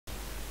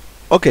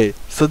Okay,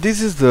 so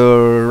this is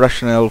the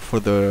rationale for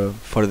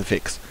the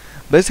fix.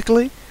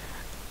 Basically,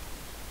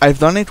 I've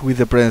done it with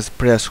the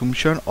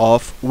pre-assumption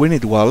of we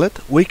need wallet.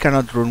 We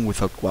cannot run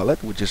without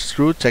wallet, which is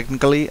true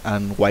technically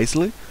and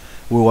wisely.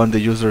 We want the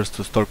users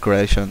to store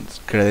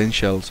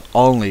credentials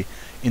only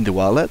in the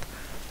wallet,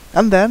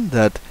 and then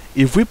that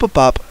if we pop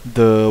up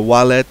the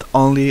wallet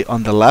only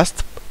on the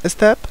last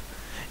step,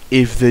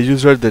 if the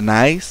user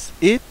denies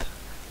it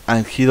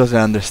and he doesn't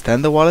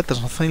understand the wallet or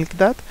something like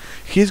that,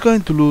 he's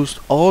going to lose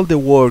all the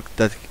work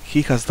that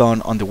he has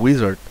done on the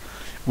wizard,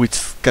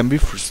 which can be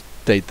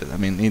frustrated. I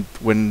mean,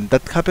 when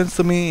that happens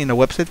to me in a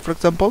website, for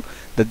example,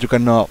 that you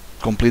cannot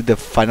complete the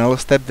final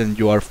step, then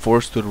you are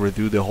forced to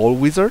redo the whole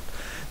wizard.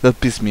 That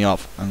pisses me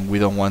off, and we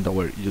don't want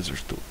our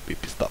users to be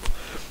pissed off.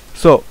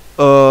 So,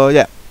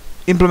 yeah,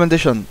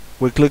 implementation.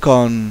 We click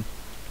on.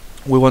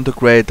 We want to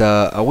create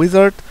a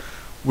wizard.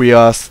 We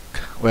ask.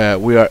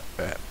 We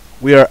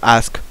are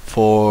asked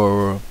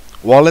for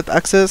wallet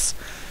access.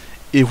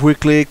 If we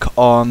click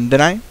on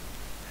deny,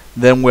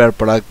 then we are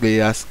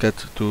politely asked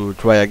to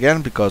try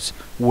again because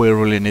we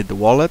really need the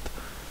wallet.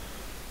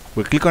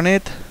 We click on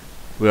it,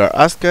 we are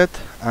asked,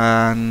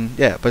 and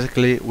yeah,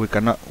 basically we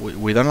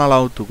don't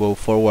allow to go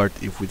forward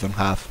if we don't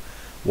have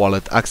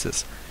wallet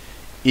access.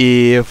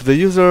 If the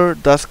user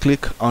does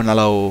click on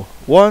allow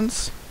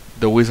once,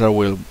 the wizard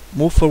will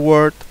move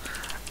forward,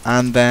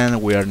 and then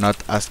we are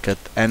not asked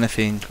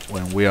anything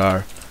when we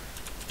are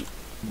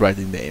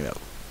writing the email.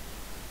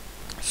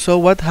 So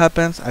what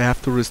happens? I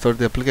have to restore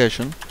the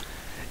application.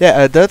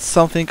 Yeah, that's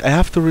something. I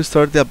have to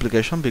restart the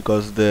application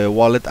because the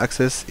wallet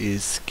access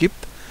is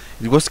skipped.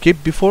 It was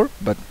skipped before,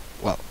 but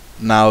well,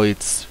 now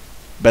it's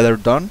better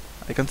done,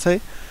 I can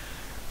say.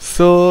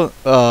 So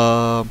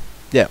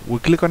yeah, we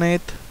click on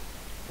it.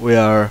 We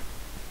are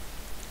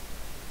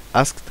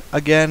asked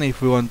again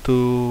if we want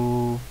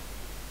to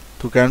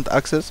grant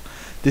access.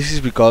 This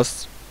is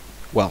because,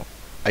 well,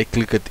 I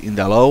click it in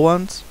the allow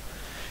once.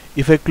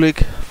 If I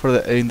click for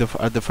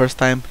at the first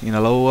time in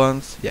allow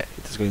once, yeah,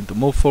 it is going to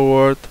move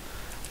forward,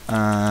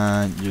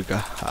 and you can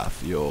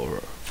have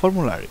your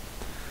formulary.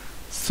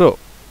 So,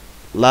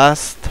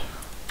 last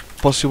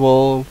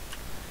possible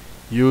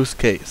use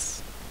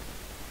case: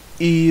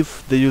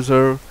 if the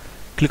user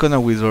click on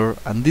a wizard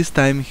and this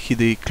time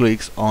he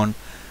clicks on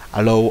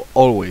allow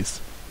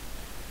always.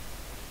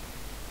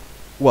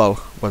 Well,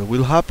 what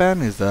will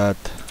happen is that,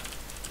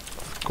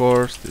 of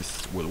course,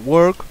 this will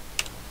work,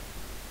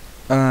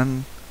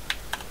 and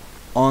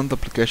on the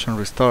application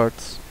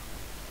restarts,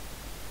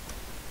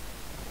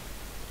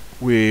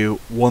 we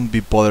won't be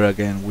bothered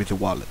again with the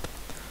wallet.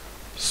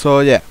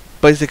 So yeah,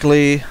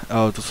 basically,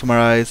 to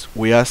summarize,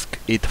 we ask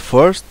it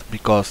first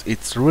because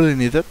it's really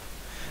needed.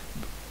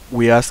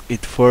 We ask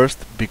it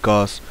first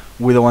because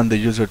we don't want the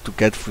user to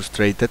get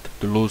frustrated,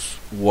 to lose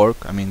work.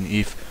 I mean,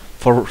 if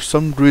for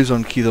some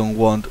reason he don't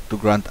want to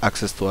grant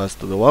access to us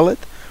to the wallet,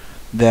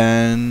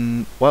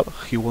 then well,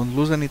 he won't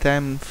lose any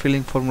time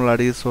filling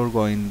formularies or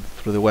going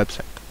through the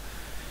website.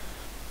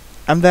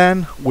 And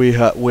then we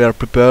are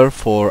prepared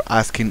for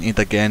asking it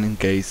again in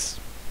case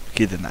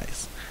he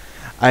denies.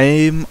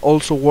 I'm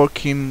also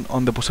working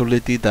on the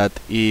possibility that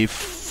if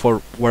for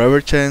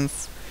whatever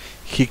chance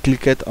he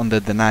clicked on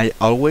the deny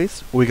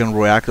always, we can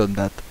react on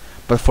that.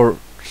 But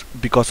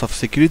because of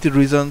security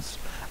reasons,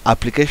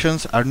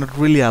 applications are not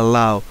really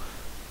allowed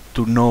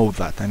to know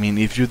that. I mean,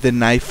 if you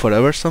deny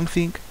forever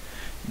something,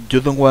 you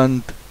don't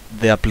want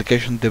the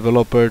application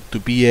developer to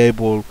be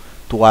able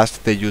to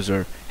ask the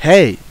user,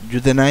 hey, you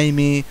deny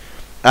me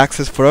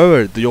access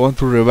forever, do you want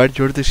to revert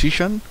your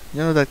decision? You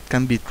know, that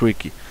can be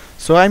tricky.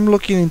 So I'm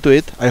looking into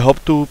it. I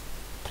hope to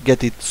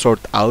get it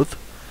sorted out,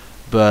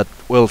 but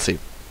we'll see.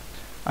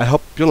 I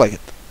hope you like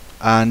it.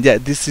 And yeah,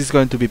 this is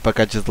going to be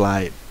packaged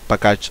like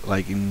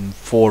in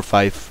 4 or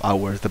 5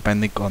 hours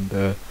depending on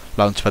the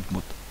launchpad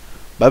mood.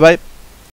 Bye bye.